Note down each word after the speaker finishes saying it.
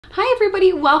Hi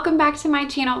everybody, welcome back to my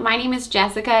channel. My name is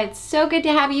Jessica. It's so good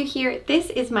to have you here. This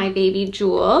is my baby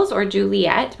Jules, or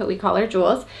Juliet, but we call her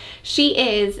Jules. She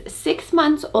is 6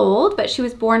 months old, but she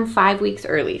was born 5 weeks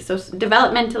early, so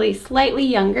developmentally slightly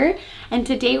younger. And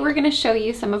today we're gonna show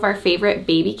you some of our favorite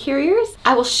baby carriers.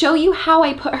 I will show you how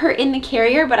I put her in the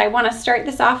carrier, but I wanna start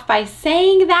this off by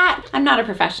saying that I'm not a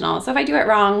professional, so if I do it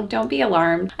wrong, don't be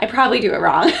alarmed. I probably do it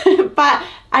wrong, but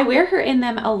I wear her in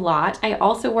them a lot. I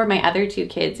also wore my other two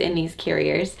kids in these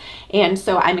carriers. And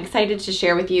so I'm excited to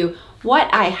share with you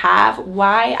what I have,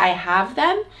 why I have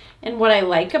them, and what I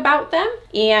like about them.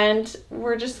 And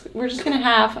we're just gonna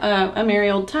have a merry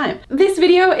old time. This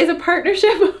video is a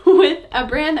partnership with a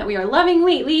brand that we are loving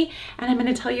lately, and I'm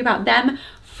gonna tell you about them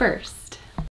first.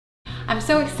 I'm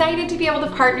so excited to be able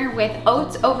to partner with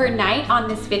Oats Overnight on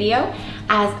this video.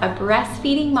 As a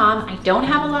breastfeeding mom, I don't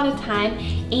have a lot of time,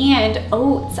 and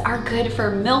oats are good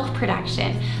for milk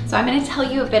production. So I'm gonna tell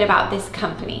you a bit about this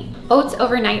company. Oats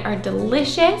Overnight are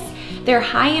delicious. They're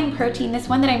high in protein. This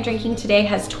one that I'm drinking today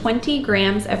has 20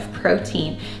 grams of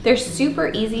protein. They're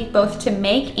super easy both to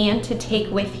make and to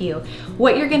take with you.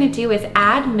 What you're gonna do is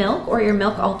add milk or your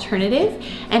milk alternative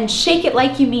and shake it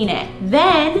like you mean it.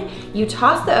 Then you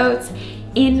toss the oats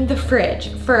in the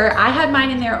fridge. I had mine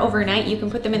in there overnight. You can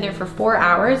put them in there for 4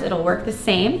 hours. It'll work the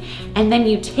same. And then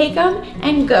you take them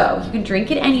and go. You can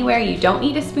drink it anywhere. You don't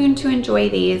need a spoon to enjoy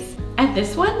these. And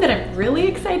this one that I'm really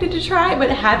excited to try but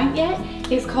haven't yet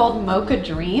is called Mocha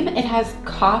Dream. It has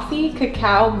coffee,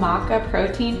 cacao, maca,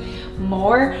 protein,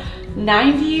 more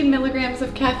 90 milligrams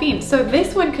of caffeine. So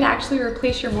this one could actually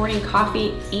replace your morning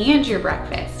coffee and your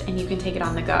breakfast, and you can take it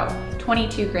on the go.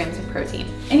 22 grams of protein.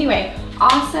 Anyway,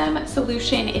 awesome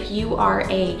solution if you are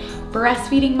a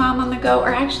breastfeeding mom on the go,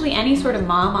 or actually any sort of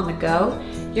mom on the go.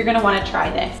 You're gonna wanna try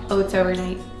this, Oats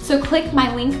Overnight. So click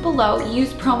my link below,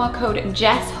 use promo code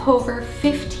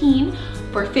JessHover15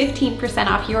 for 15%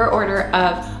 off your order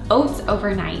of Oats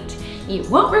Overnight. You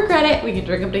won't regret it. We can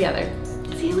drink them together.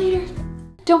 See you later.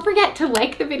 Don't forget to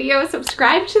like the video,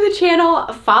 subscribe to the channel,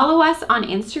 follow us on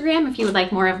Instagram if you would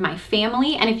like more of my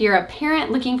family, and if you're a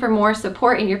parent looking for more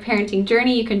support in your parenting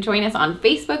journey, you can join us on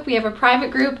Facebook. We have a private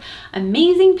group,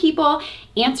 amazing people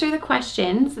answer the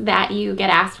questions that you get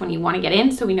asked when you want to get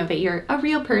in, so we know that you're a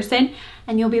real person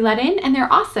and you'll be let in, and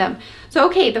they're awesome. So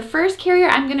okay, the first carrier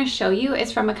I'm gonna show you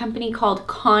is from a company called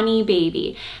Connie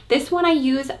Baby. This one I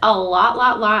use a lot.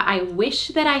 I wish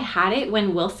that I had it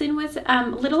when Wilson was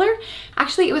littler.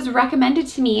 Actually, it was recommended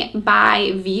to me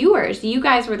by viewers. You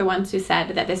guys were the ones who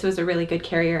said that this was a really good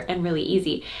carrier and really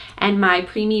easy. And my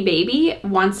preemie baby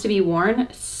wants to be worn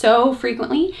so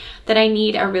frequently that I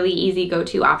need a really easy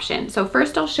go-to option. So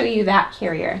first I'll show you that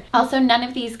carrier. Also, none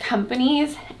of these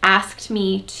companies asked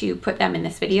me to put them in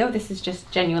this video. This is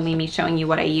just genuinely me showing you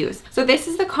what I use. So this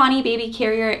is the Connie Baby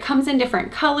carrier. It comes in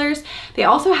different colors. They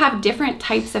also have different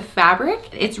types of fabric.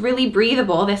 It's really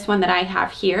breathable, this one that I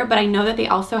have here, but I know that they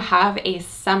also have a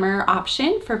summer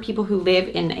option for people who live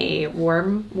in a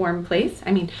warm place.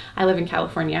 I mean, I live in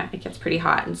California. It gets pretty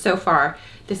hot, and so far,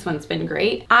 this one's been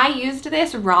great. I used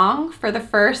this wrong for the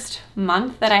first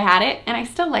month that I had it, and I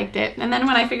still liked it. And then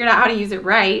when I figured out how to use it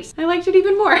right, I liked it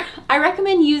even more. I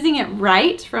recommend using it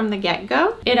right from the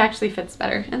get-go. It actually fits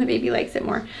better, and the baby likes it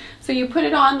more. So you put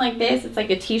it on like this. It's like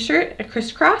a t-shirt, a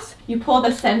crisscross. You pull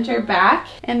the center back,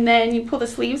 and then you pull the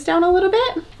sleeves down a little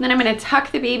bit. And then I'm gonna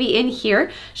tuck the baby in here.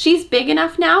 She's big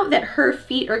enough now that her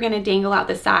feet are gonna dangle out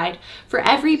the side. For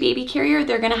every baby carrier,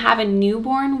 they're gonna have a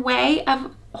newborn way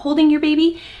of holding your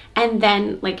baby, and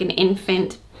then like an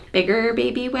infant bigger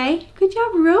baby way. Good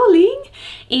job rolling.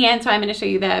 And so I'm going to show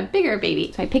you the bigger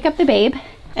baby. So I pick up the babe,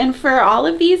 and for all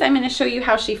of these I'm going to show you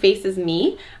how she faces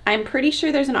me. I'm pretty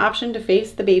sure there's an option to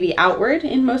face the baby outward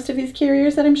in most of these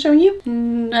carriers that I'm showing you.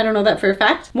 I don't know that for a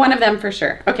fact. One of them for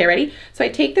sure. Okay, ready? So I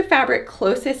take the fabric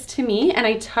closest to me and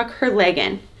I tuck her leg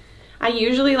in. I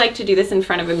usually like to do this in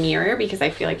front of a mirror because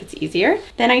I feel like it's easier.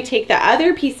 Then I take the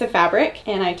other piece of fabric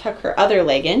and I tuck her other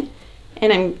leg in,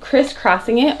 and I'm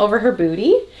crisscrossing it over her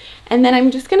booty. And then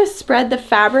I'm just gonna spread the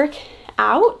fabric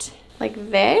out like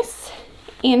this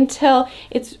until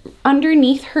it's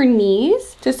underneath her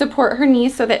knees to support her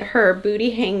knees so that her booty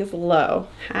hangs low.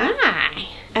 Hi.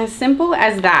 As simple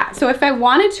as that. So if I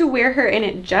wanted to wear her in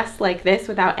it just like this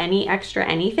without any extra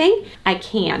anything, I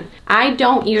can. I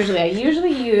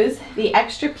usually use the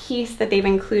extra piece that they've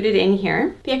included in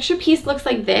here. The extra piece looks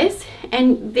like this,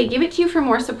 and they give it to you for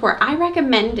more support. I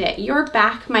recommend it. Your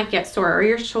back might get sore, or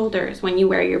your shoulders, when you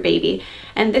wear your baby,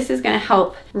 and this is gonna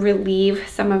help relieve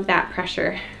some of that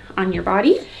pressure on your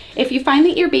body. If you find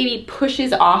that your baby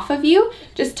pushes off of you,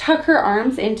 just tuck her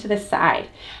arms into the side.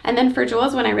 And then for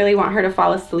Jules, when I really want her to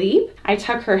fall asleep, I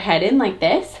tuck her head in like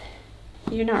this.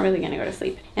 You're not really gonna go to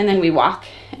sleep. And then we walk,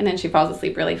 and then she falls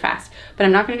asleep really fast. But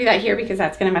I'm not gonna do that here because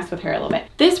that's gonna mess with her a little bit.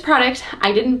 This product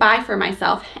I didn't buy for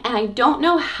myself, and I don't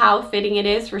know how fitting it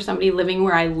is for somebody living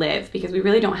where I live because we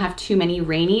really don't have too many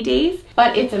rainy days,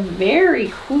 but it's a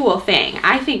very cool thing.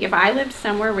 I think if I lived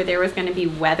somewhere where there was gonna be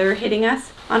weather hitting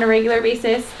us on a regular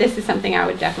basis, this is something I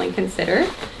would definitely consider.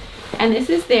 And this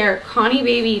is their Connie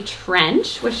Baby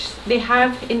Trench, which they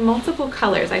have in multiple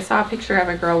colors. I saw a picture of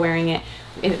a girl wearing it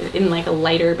in like a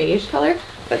lighter beige color.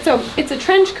 But so it's a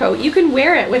trench coat. You can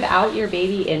wear it without your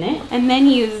baby in it. And then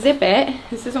you zip it.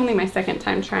 This is only my second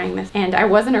time trying this. And I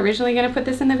wasn't originally gonna put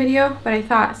this in the video, but I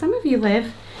thought some of you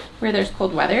live where there's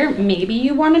cold weather. Maybe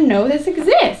you wanna know this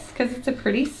exists because it's a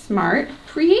pretty smart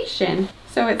creation.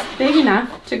 So it's big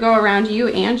enough to go around you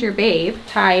and your babe.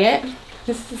 Tie it.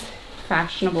 This is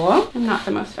fashionable. I'm not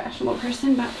the most fashionable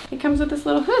person, but it comes with this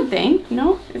little hood thing.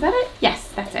 No, is that it?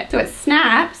 Yes, that's it. So it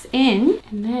snaps in,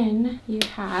 and then you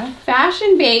have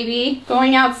fashion baby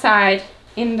going outside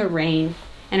in the rain,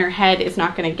 and her head is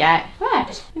not gonna get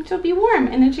wet, and she'll be warm,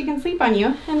 and then she can sleep on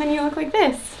you, and then you look like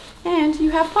this, and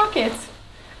you have pockets.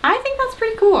 I think that's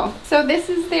pretty cool. So this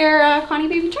is their Connie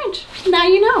Baby Trench. Now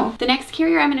you know. The next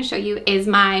carrier I'm gonna show you is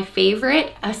my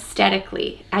favorite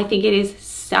aesthetically. I think it is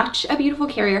such a beautiful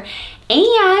carrier,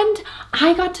 and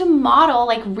I got to model,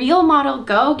 like real model,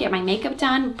 go get my makeup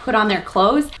done, put on their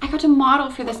clothes. I got to model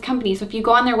for this company. So if you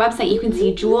go on their website, you can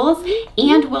see Jules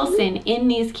and Wilson in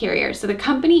these carriers. So the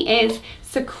company is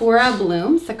Sakura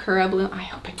Bloom. Sakura Bloom. I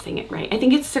hope I'm saying it right. I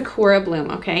think it's Sakura Bloom,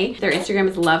 okay? Their Instagram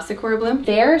is Love Sakura Bloom.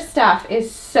 Their stuff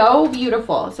is so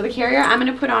beautiful. So the carrier I'm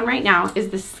gonna put on right now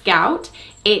is the Scout.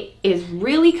 It is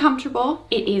really comfortable.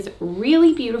 It is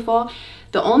really beautiful.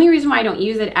 The only reason why I don't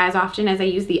use it as often as I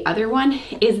use the other one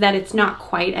is that it's not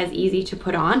quite as easy to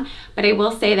put on. But I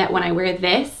will say that when I wear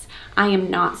this, I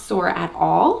am not sore at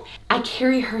all. I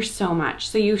carry her so much,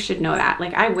 so you should know that.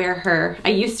 Like I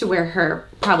used to wear her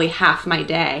probably half my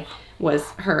day was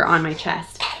her on my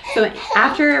chest. So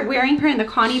after wearing her in the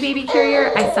Connie Baby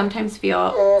carrier, I sometimes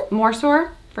feel more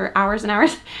sore for hours and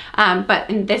hours. But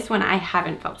in this one, I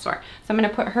haven't felt sore. So I'm gonna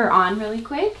put her on really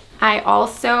quick. I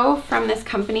also, from this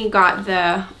company, got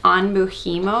the On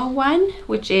Buhimo one,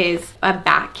 which is a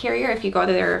back carrier. If you go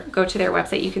to their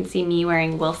website, you can see me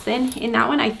wearing Wilson in that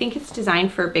one. I think it's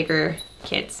designed for bigger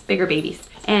kids, bigger babies.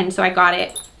 And so I got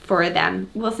it for them.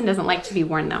 Wilson doesn't like to be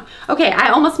worn though. Okay, I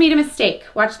almost made a mistake.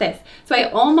 Watch this. So I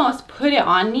almost put it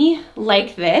on me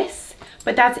like this,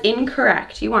 but that's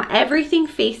incorrect. You want everything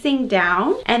facing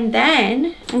down, and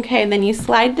then, okay, then you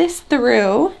slide this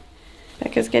through.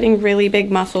 Becca's getting really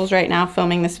big muscles right now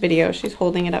filming this video. She's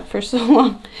holding it up for so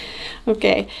long.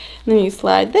 Okay, and then you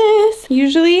slide this.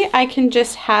 Usually I can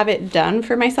just have it done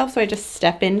for myself, so I just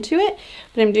step into it,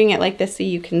 but I'm doing it like this so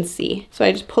you can see. So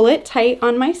I just pull it tight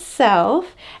on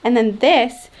myself, and then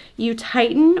this, you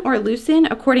tighten or loosen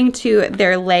according to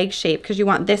their leg shape, because you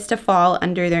want this to fall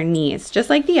under their knees, just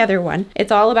like the other one.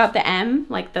 It's all about the M,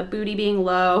 like the booty being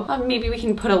low. Maybe we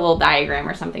can put a little diagram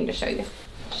or something to show you.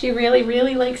 She really,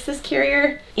 really likes this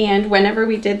carrier. And whenever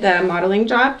we did the modeling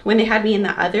job, when they had me in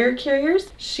the other carriers,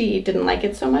 she didn't like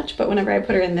it so much, but whenever I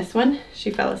put her in this one,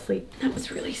 she fell asleep. That was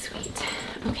really sweet.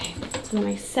 Okay, so then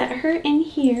I set her in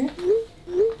here.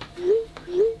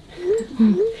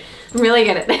 I'm really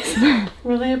good at this.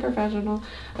 Really a professional.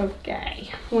 Okay,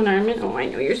 one arm in. Oh, I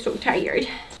know you're so tired.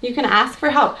 You can ask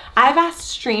for help. I've asked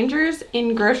strangers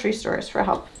in grocery stores for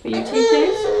help. So you take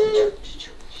this.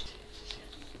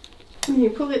 And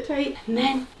you pull it tight, and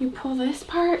then you pull this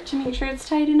part to make sure it's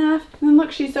tight enough. And then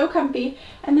look, she's so comfy.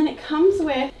 And then it comes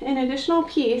with an additional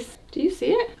piece. Do you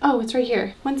see it? Oh, it's right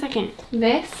here. 1 second.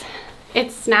 This,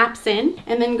 it snaps in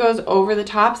and then goes over the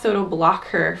top so it'll block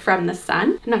her from the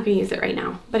sun. I'm not gonna use it right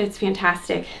now, but it's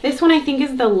fantastic. This one I think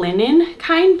is the linen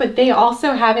kind, but they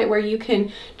also have it where you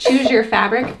can choose your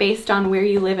fabric based on where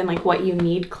you live and like what you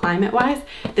need climate-wise.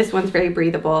 This one's very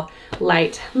breathable,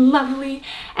 light, lovely.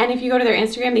 And if you go to their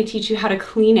Instagram, they teach you how to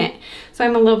clean it. So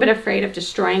I'm a little bit afraid of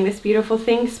destroying this beautiful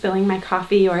thing, spilling my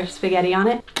coffee or spaghetti on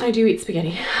it. I do eat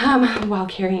spaghetti while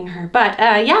carrying her. But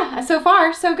yeah, so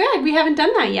far so good. We haven't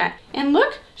done that yet. And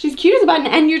look, she's cute as a button,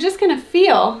 and you're just gonna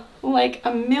feel like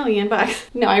 $1,000,000.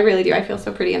 No, I really do. I feel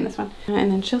so pretty in this one.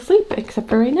 And then she'll sleep, except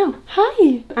for right now.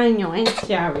 Hi. I know, I'm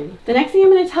sorry. The next thing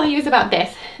I'm gonna tell you is about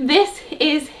this. This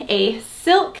is a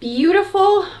silk,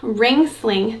 beautiful ring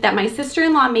sling that my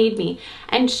sister-in-law made me.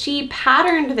 And she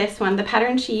patterned this one. The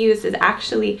pattern she used is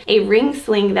actually a ring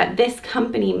sling that this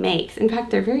company makes. In fact,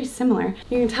 they're very similar.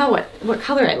 You can tell what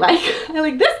color I like. I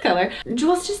like this color.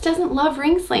 Jules just doesn't love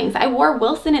ring slings. I wore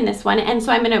Wilson in this one, and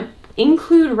so I'm gonna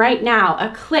include right now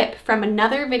a clip from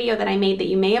another video that I made that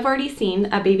you may have already seen,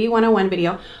 a Baby 101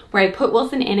 video, where I put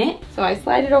Wilson in it. So I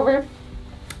slide it over.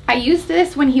 I used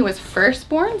this when he was first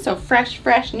born, so fresh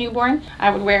newborn. I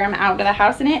would wear him out of the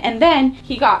house in it, and then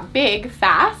he got big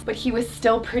fast, but he was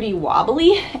still pretty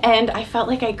wobbly, and I felt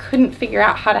like I couldn't figure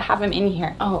out how to have him in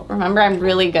here. Oh, remember, I'm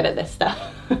really good at this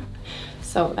stuff.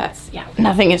 So that's, yeah,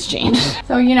 nothing has changed.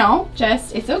 So, you know,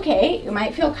 just, it's okay. You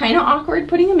might feel kind of awkward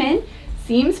putting him in.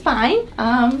 Seems fine.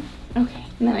 Okay,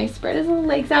 and then I spread his little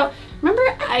legs out. Remember,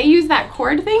 I used that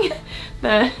cord thing?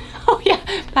 Oh yeah,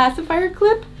 pacifier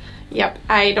clip. Yep,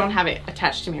 I don't have it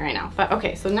attached to me right now, but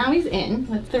okay, so now he's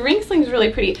in. The ring sling's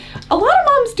really pretty. A lot of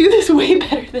moms do this way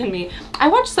better than me. I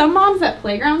watch some moms at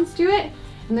playgrounds do it,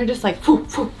 and they're just like, whoo,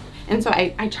 whoo. And so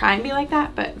I try and be like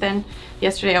that, but then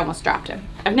yesterday I almost dropped him.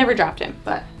 I've never dropped him,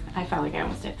 but I felt like I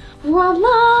almost did.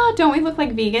 Voila! Don't we look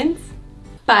like vegans?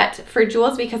 But for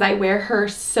Jules, because I wear her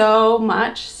so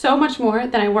much more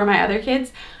than I wore my other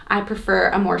kids, I prefer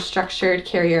a more structured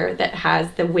carrier that has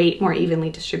the weight more evenly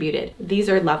distributed. These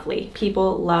are lovely.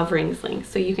 People love ring slings,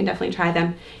 so you can definitely try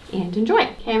them and enjoy.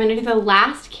 Okay, I'm gonna do the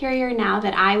last carrier now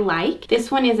that I like.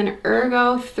 This one is an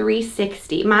Ergo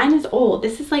 360. Mine is old.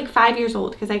 This is like 5 years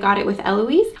old because I got it with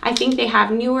Eloise. I think they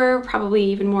have newer, probably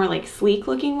even more like sleek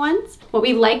looking ones. What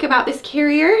we like about this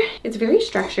carrier, it's very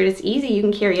structured. It's easy. You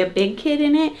can carry a big kid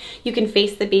in it. You can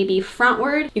face the baby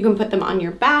frontward. You can put them on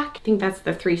your back. I think that's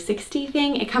the 360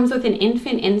 thing. It comes with an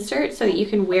infant insert so that you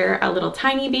can wear a little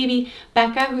tiny baby.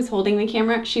 Becca, who's holding the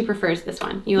camera, she prefers this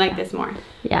one. You like this more?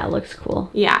 Yeah, it looks cool.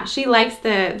 Yeah, she likes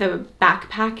the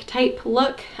backpack type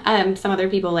look. Some other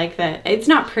people like it's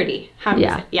not pretty. How do you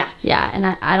say? Yeah. Yeah, and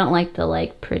I don't like the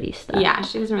like pretty stuff. Yeah,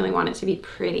 she doesn't really want it to be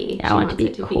pretty. Yeah, she I want wants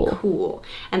it to be cool.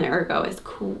 And the Ergo is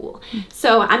cool.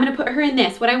 So I'm gonna put her in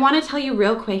this. What I wanna tell you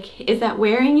real quick is that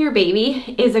wearing your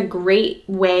baby is a great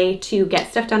way to get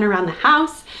stuff done around the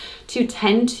house, to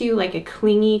tend to like a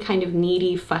clingy, kind of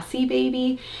needy, fussy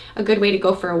baby. A good way to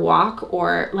go for a walk,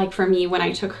 or like for me, when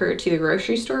I took her to the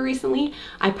grocery store recently,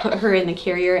 I put her in the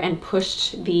carrier and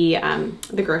pushed the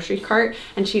grocery cart,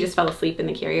 and she just fell asleep in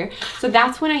the carrier. So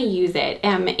that's when I use it.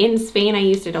 In Spain, I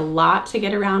used it a lot to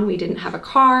get around. We didn't have a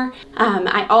car.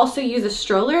 I also use a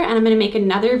stroller, and I'm gonna make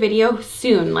another video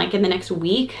soon, like in the next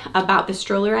week, about the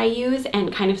stroller I use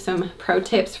and kind of some pro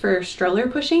tips for stroller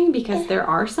pushing, because there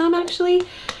are some actually.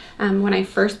 When I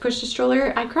first pushed a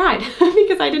stroller, I cried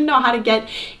because I didn't know how to get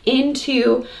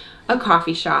into a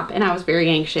coffee shop, and I was very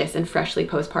anxious and freshly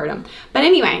postpartum. But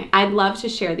anyway, I'd love to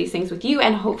share these things with you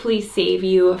and hopefully save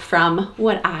you from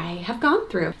what I have gone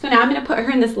through. So now I'm gonna put her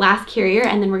in this last carrier,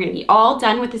 and then we're gonna be all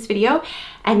done with this video,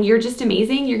 and you're just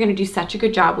amazing. You're gonna do such a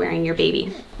good job wearing your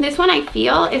baby. This one I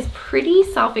feel is pretty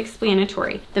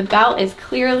self-explanatory. The belt is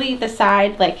clearly the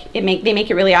side, like they make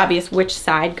it really obvious which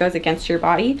side goes against your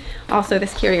body. Also,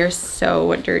 this carrier is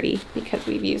so dirty because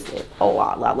we've used it a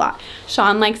lot.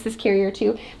 Sean likes this carrier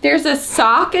too. There's a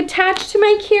sock attached to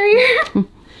my carrier.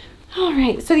 All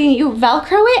right, so you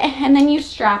Velcro it and then you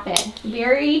strap it.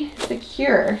 Very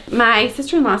secure. My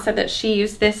sister-in-law said that she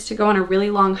used this to go on a really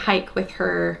long hike with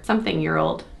her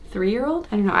something-year-old. 3-year-old?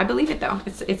 I don't know, I believe it though.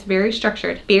 It's very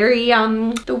structured. Very,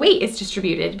 the weight is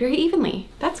distributed very evenly.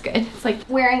 That's good. It's like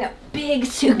wearing a big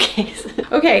suitcase.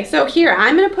 Okay, so here,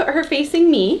 I'm gonna put her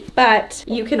facing me, but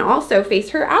you can also face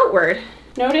her outward.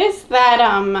 Notice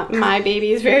that my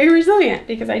baby is very resilient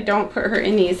because I don't put her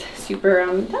in these super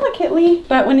delicately,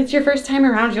 but when it's your first time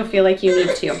around, you'll feel like you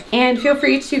need to. And feel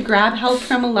free to grab help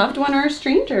from a loved one or a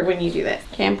stranger when you do this.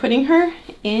 Okay, I'm putting her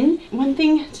in. One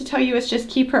thing to tell you is just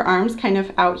keep her arms kind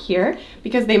of out here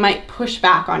because they might push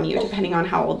back on you depending on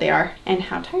how old they are and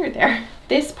how tired they are.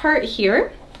 This part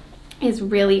here is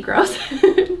really gross,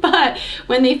 but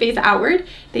when they face outward,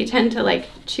 they tend to like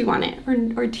chew on it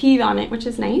or teeth on it, which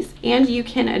is nice. And you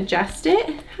can adjust it.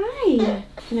 Hi. You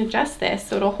can adjust this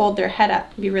so it'll hold their head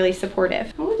up, be really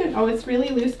supportive. Oh, it's really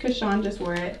loose because Sean just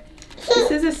wore it. This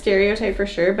is a stereotype for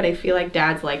sure, but I feel like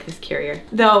dads like this carrier.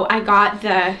 Though I got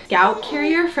the Scout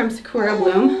carrier from Sakura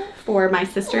Bloom for my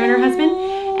sister and her husband,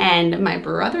 and my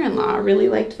brother-in-law really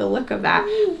liked the look of that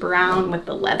brown with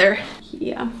the leather.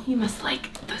 Yeah, he must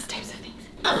like those types of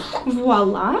things.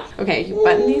 Voila. Okay, you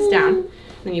button these down,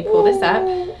 then you pull this up.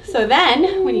 So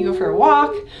then when you go for a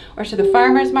walk or to the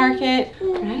farmer's market,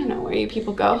 or I don't know where you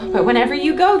people go, but whenever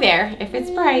you go there, if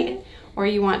it's bright, or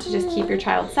you want to just keep your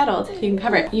child settled, you can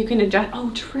cover it. You can adjust,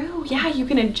 oh true, yeah, you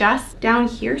can adjust down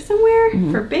here somewhere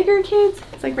for bigger kids.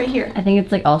 It's like right here. I think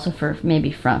it's like also for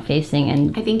maybe front facing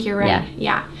and. I think you're right,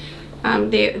 yeah.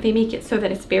 They make it so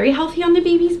that it's very healthy on the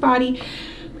baby's body.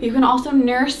 You can also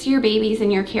nurse your babies in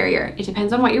your carrier. It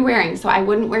depends on what you're wearing. So I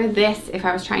wouldn't wear this if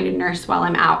I was trying to nurse while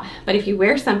I'm out. But if you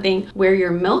wear something where your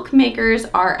milk makers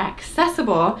are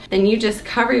accessible, then you just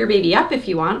cover your baby up if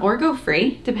you want, or go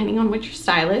free, depending on what your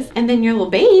style is. And then your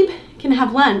little babe can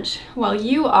have lunch while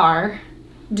you are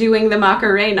doing the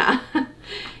Macarena,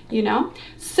 you know?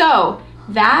 So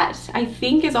that I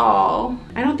think is all.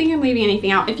 I don't think I'm leaving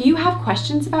anything out. If you have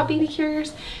questions about baby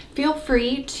carriers, feel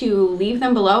free to leave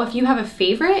them below. If you have a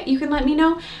favorite, you can let me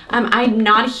know. I'm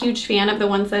not a huge fan of the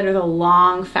ones that are the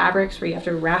long fabrics where you have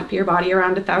to wrap your body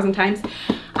around 1,000 times.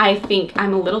 I think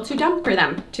I'm a little too dumb for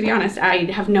them, to be honest. I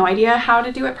have no idea how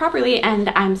to do it properly, and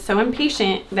I'm so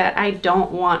impatient that I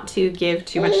don't want to give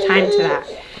too much time to that.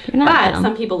 But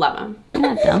some people love them. You're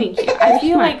not dumb. Thank you. I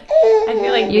feel like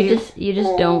you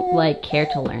just don't like care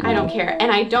to learn. I don't care,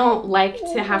 and I don't like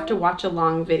to have to watch a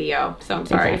long video. So I'm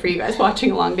sorry for you guys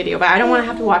watching a long video, but I don't want to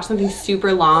have to watch something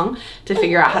super long to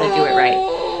figure out how to do it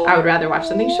right. I would rather watch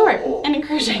something short and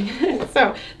encouraging.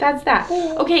 So that's that.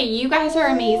 Okay, you guys are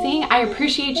amazing. I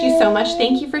appreciate you so much.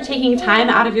 Thank you for taking time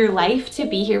out of your life to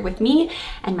be here with me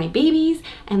and my babies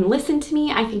and listen to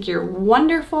me. I think you're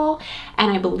wonderful,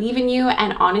 and I believe in you.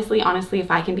 And honestly,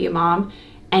 if I can be a mom,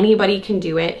 anybody can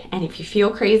do it. And if you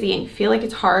feel crazy and you feel like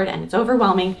it's hard and it's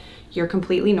overwhelming, you're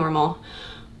completely normal.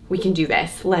 We can do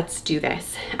this. Let's do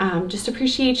this. Just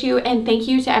appreciate you, and thank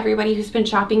you to everybody who's been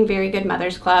shopping Very Good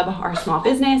Mothers Club, our small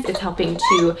business. It's helping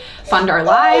to fund our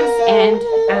lives and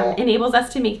enables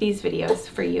us to make these videos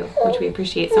for you, which we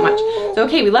appreciate so much. So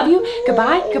okay, we love you.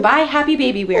 Goodbye, goodbye, happy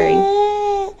baby wearing.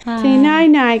 Say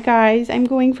night-night, guys. I'm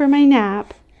going for my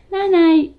nap. Night-night.